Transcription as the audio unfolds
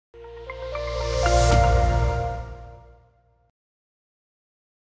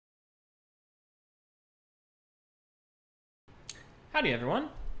Howdy everyone.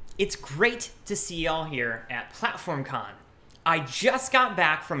 It's great to see y'all here at PlatformCon. I just got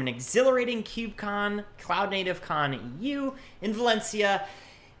back from an exhilarating KubeCon, Cloud Native Con EU in Valencia,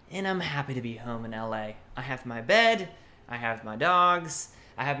 and I'm happy to be home in LA. I have my bed, I have my dogs,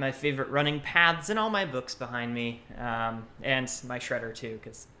 I have my favorite running paths and all my books behind me, and my shredder too,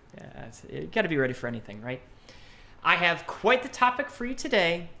 because you gotta be ready for anything, right? I have quite the topic for you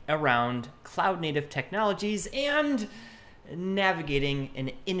today around cloud native technologies and navigating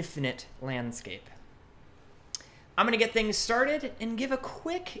an infinite landscape. I'm going to get things started and give a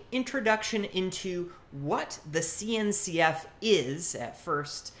quick introduction into what the CNCF is at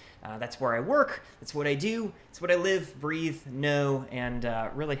first. That's where I work, that's what I do, it's what I live, breathe, know, and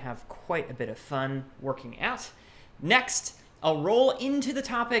really have quite a bit of fun working at. Next, I'll roll into the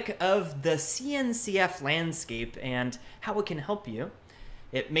topic of the CNCF landscape and how it can help you.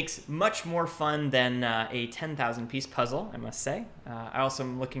 It makes much more fun than a 10,000 piece puzzle, I must say. I also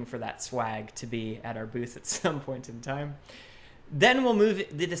am looking for that swag to be at our booth at some point in time. Then we'll move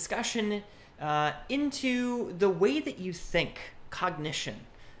the discussion into the way that you think, cognition,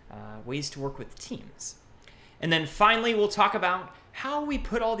 ways to work with teams. And then finally, we'll talk about how we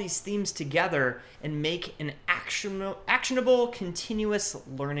put all these themes together and make an actionable, continuous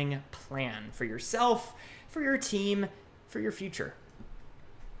learning plan for yourself, for your team, for your future.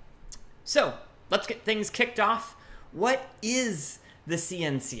 So let's get things kicked off. What is the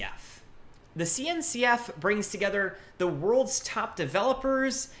CNCF? The CNCF brings together the world's top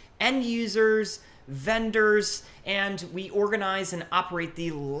developers, end users, vendors, and we organize and operate the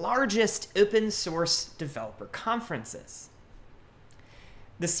largest open source developer conferences.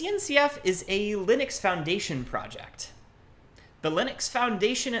 The CNCF is a Linux Foundation project. The Linux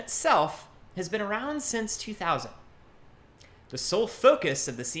Foundation itself has been around since 2000. The sole focus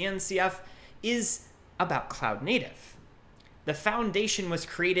of the CNCF is about cloud native. The foundation was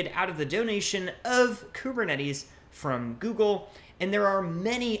created out of the donation of Kubernetes from Google, and there are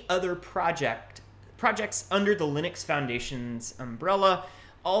many other projects under the Linux Foundation's umbrella,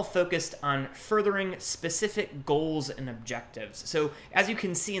 all focused on furthering specific goals and objectives. So as you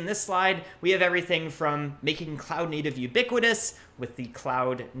can see in this slide, we have everything from making cloud native ubiquitous with the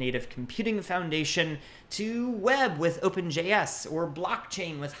Cloud Native Computing Foundation to web with OpenJS or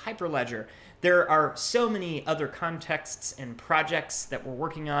blockchain with Hyperledger. There are so many other contexts and projects that we're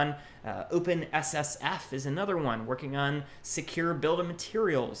working on. OpenSSF is another one, working on secure build of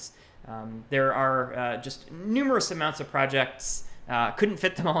materials. There are just numerous amounts of projects. Couldn't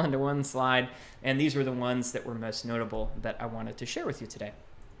fit them all into one slide, and these were the ones that were most notable that I wanted to share with you today.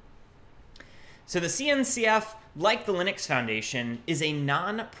 So the CNCF, like the Linux Foundation, is a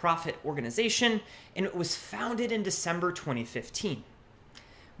non-profit organization, and it was founded in December 2015.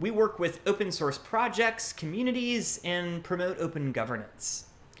 We work with open source projects, communities, and promote open governance.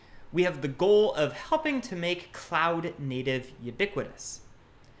 We have the goal of helping to make cloud native ubiquitous.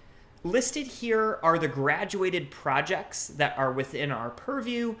 Listed here are the graduated projects that are within our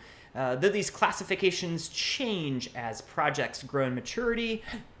purview, though these classifications change as projects grow in maturity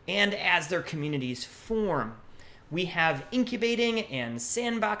and as their communities form. We have incubating and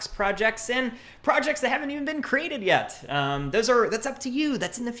sandbox projects and projects that haven't even been created yet. That's up to you.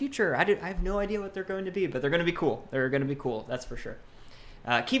 That's in the future. I have no idea what they're going to be, but they're going to be cool. They're going to be cool, that's for sure.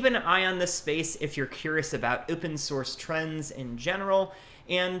 Keep an eye on this space if you're curious about open source trends in general.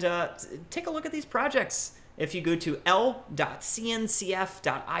 And take a look at these projects. If you go to l.cncf.io,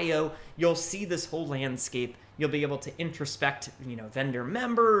 you'll see this whole landscape. You'll be able to introspect, vendor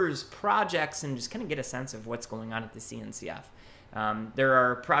members, projects, and just kind of get a sense of what's going on at the CNCF. There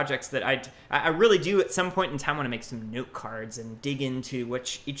are projects that I really do at some point in time want to make some note cards and dig into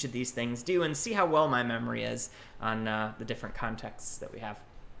what each of these things do and see how well my memory is on the different contexts that we have.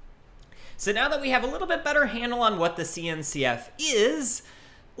 So now that we have a little bit better handle on what the CNCF is,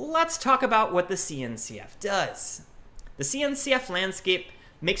 let's talk about what the CNCF does. The CNCF landscape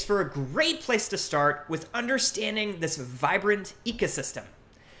makes for a great place to start with understanding this vibrant ecosystem.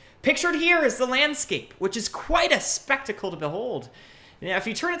 Pictured here is the landscape, which is quite a spectacle to behold. Now, if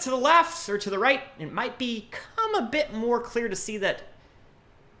you turn it to the left or to the right, it might become a bit more clear to see that,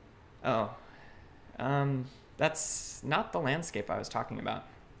 that's not the landscape I was talking about.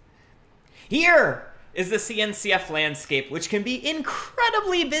 Here is the CNCF landscape, which can be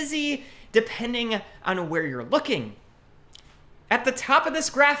incredibly busy depending on where you're looking. At the top of this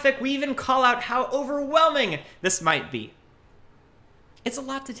graphic, we even call out how overwhelming this might be. It's a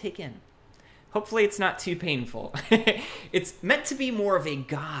lot to take in. Hopefully it's not too painful. It's meant to be more of a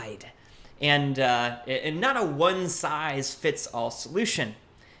guide and not a one-size-fits-all solution.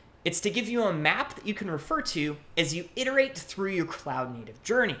 It's to give you a map that you can refer to as you iterate through your cloud native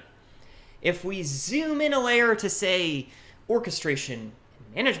journey. If we zoom in a layer to, say, orchestration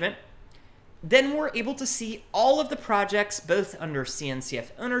and management, then we're able to see all of the projects both under CNCF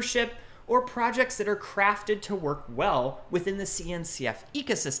ownership or projects that are crafted to work well within the CNCF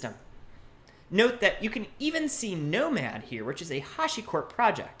ecosystem. Note that you can even see Nomad here, which is a HashiCorp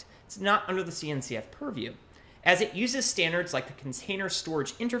project. It's not under the CNCF purview, as it uses standards like the Container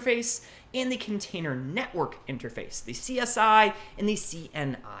Storage Interface and the Container Network Interface, the CSI and the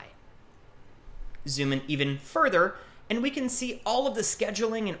CNI. Zoom in even further, and we can see all of the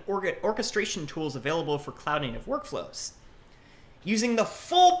scheduling and orchestration tools available for cloud-native workflows. Using the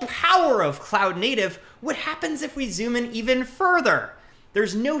full power of cloud native, what happens if we zoom in even further?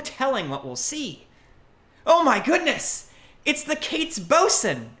 There's no telling what we'll see. Oh my goodness! It's the Kate's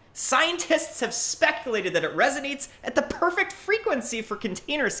boson! Scientists have speculated that it resonates at the perfect frequency for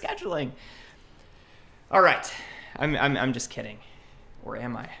container scheduling. All right, I'm just kidding. Or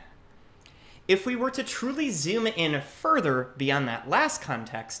am I? If we were to truly zoom in further beyond that last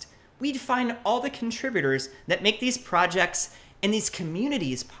context, we'd find all the contributors that make these projects and these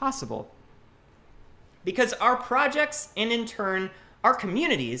communities possible. Because our projects, and in turn, our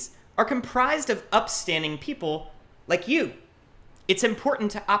communities, are comprised of upstanding people like you. It's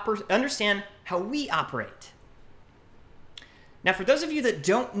important to understand how we operate. Now, for those of you that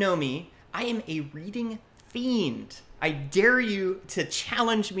don't know me, I am a reading fiend. I dare you to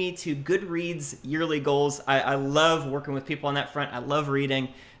challenge me to Goodreads yearly goals. I love working with people on that front. I love reading,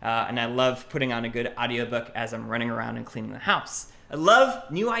 and I love putting on a good audiobook as I'm running around and cleaning the house. I love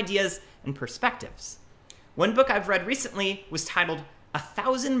new ideas and perspectives. One book I've read recently was titled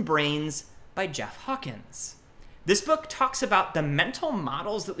 1,000 Brains by Jeff Hawkins. This book talks about the mental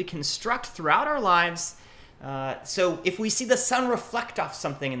models that we construct throughout our lives. So if we see the sun reflect off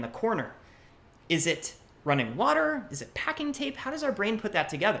something in the corner, is it running water? Is it packing tape? How does our brain put that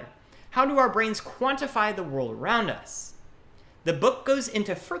together? How do our brains quantify the world around us? The book goes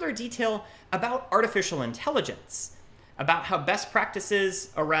into further detail about artificial intelligence, about how best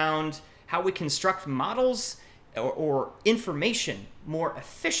practices around how we construct models or information more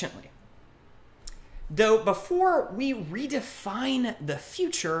efficiently. Though before we redefine the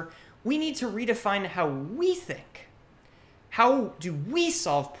future, we need to redefine how we think. How do we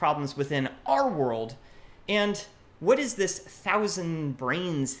solve problems within our world? And what is this 1,000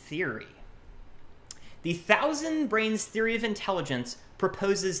 brains theory? The 1,000 brains theory of intelligence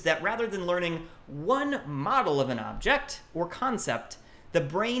proposes that rather than learning one model of an object or concept, the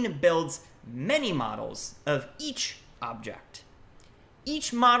brain builds many models of each object.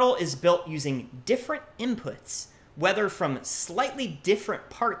 Each model is built using different inputs, whether from slightly different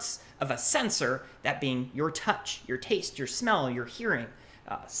parts of a sensor, that being your touch, your taste, your smell, your hearing,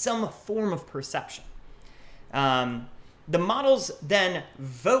 some form of perception. The models then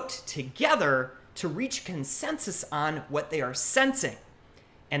vote together to reach consensus on what they are sensing.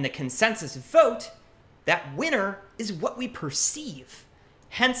 And the consensus vote, that winner is what we perceive.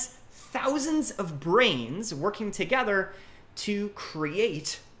 Hence, thousands of brains working together to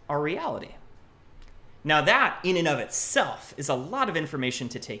create our reality. Now that, in and of itself, is a lot of information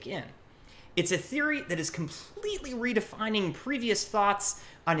to take in. It's a theory that is completely redefining previous thoughts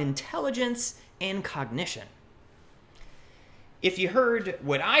on intelligence and cognition. If you heard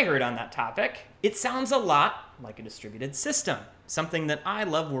what I heard on that topic, it sounds a lot like a distributed system, something that I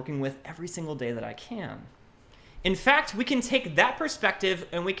love working with every single day that I can. In fact, we can take that perspective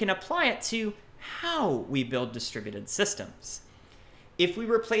and we can apply it to how we build distributed systems. If we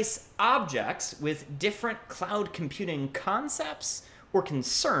replace objects with different cloud computing concepts or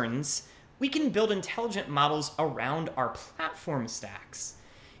concerns, we can build intelligent models around our platform stacks.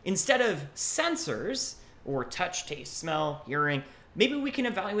 Instead of sensors, or touch, taste, smell, hearing, maybe we can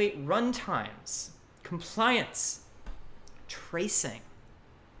evaluate runtimes, compliance, tracing.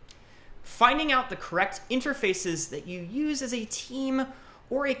 Finding out the correct interfaces that you use as a team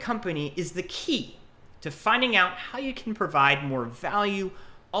or a company is the key to finding out how you can provide more value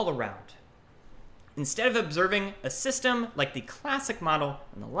all around. Instead of observing a system like the classic model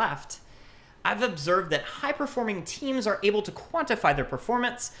on the left, I've observed that high-performing teams are able to quantify their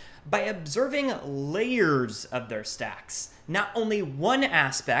performance by observing layers of their stacks. Not only one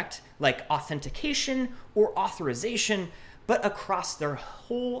aspect, like authentication or authorization, but across their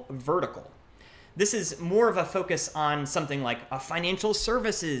whole vertical. This is more of a focus on something like a financial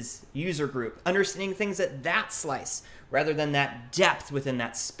services user group, understanding things at that slice, rather than that depth within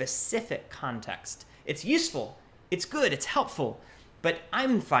that specific context. It's useful, it's good, it's helpful, but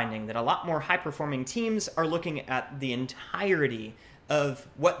I'm finding that a lot more high-performing teams are looking at the entirety of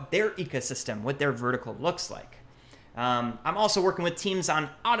what their ecosystem, what their vertical looks like. I'm also working with teams on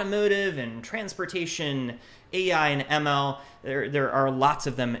automotive and transportation, AI and ML. There are lots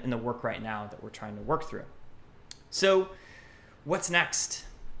of them in the work right now that we're trying to work through. So what's next?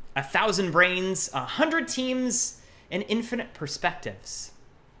 1,000 brains, 100 teams, and infinite perspectives.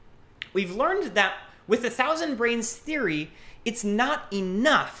 We've learned that with 1,000 brains theory, it's not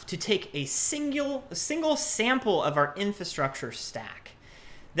enough to take a single sample of our infrastructure stack.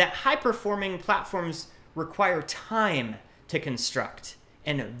 That high-performing platforms require time to construct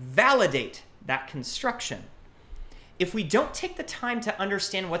and validate that construction. If we don't take the time to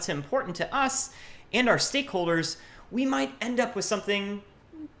understand what's important to us and our stakeholders, we might end up with something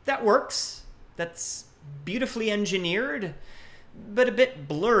that works, that's beautifully engineered, but a bit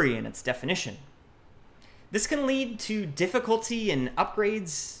blurry in its definition. This can lead to difficulty in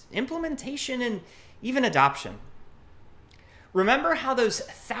upgrades, implementation, and even adoption. Remember how those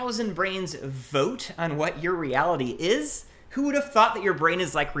 1,000 brains vote on what your reality is? Who would have thought that your brain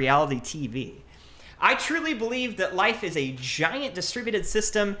is like reality TV? I truly believe that life is a giant distributed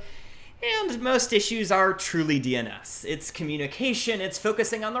system, and most issues are truly DNS. It's communication, it's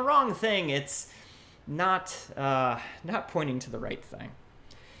focusing on the wrong thing, it's not pointing to the right thing.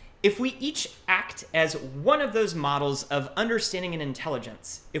 If we each act as one of those models of understanding and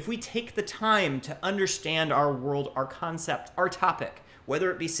intelligence, if we take the time to understand our world, our concept, our topic,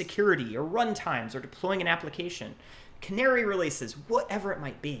 whether it be security or runtimes or deploying an application, canary releases, whatever it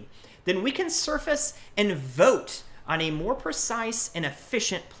might be, then we can surface and vote on a more precise and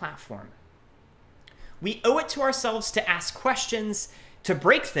efficient platform. We owe it to ourselves to ask questions, to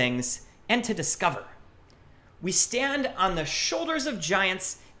break things, and to discover. We stand on the shoulders of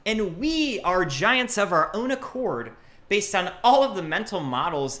giants, and we are giants of our own accord based on all of the mental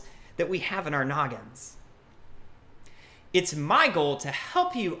models that we have in our noggins. It's my goal to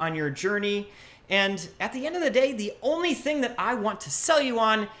help you on your journey, and at the end of the day, the only thing that I want to sell you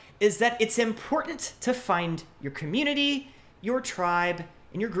on is that it's important to find your community, your tribe,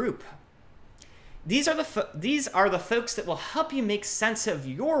 and your group. These are the folks that will help you make sense of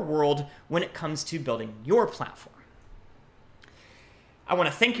your world when it comes to building your platform. I want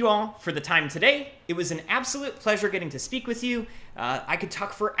to thank you all for the time today. It was an absolute pleasure getting to speak with you. I could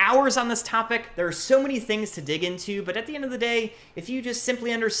talk for hours on this topic. There are so many things to dig into, but at the end of the day, if you just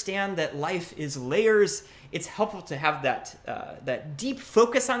simply understand that life is layers, it's helpful to have that deep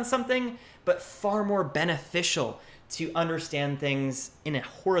focus on something, but far more beneficial to understand things in a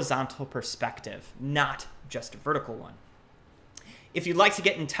horizontal perspective, not just a vertical one. If you'd like to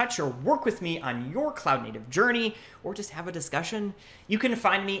get in touch or work with me on your cloud native journey, or just have a discussion, you can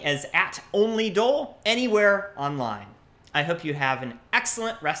find me as @onlydole anywhere online. I hope you have an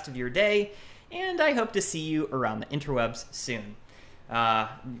excellent rest of your day, and I hope to see you around the interwebs soon. I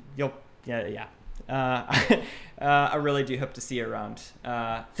really do hope to see you around.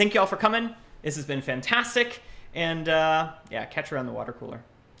 Thank you all for coming. This has been fantastic, and catch you around the water cooler.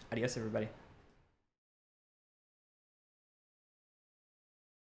 Adios, everybody.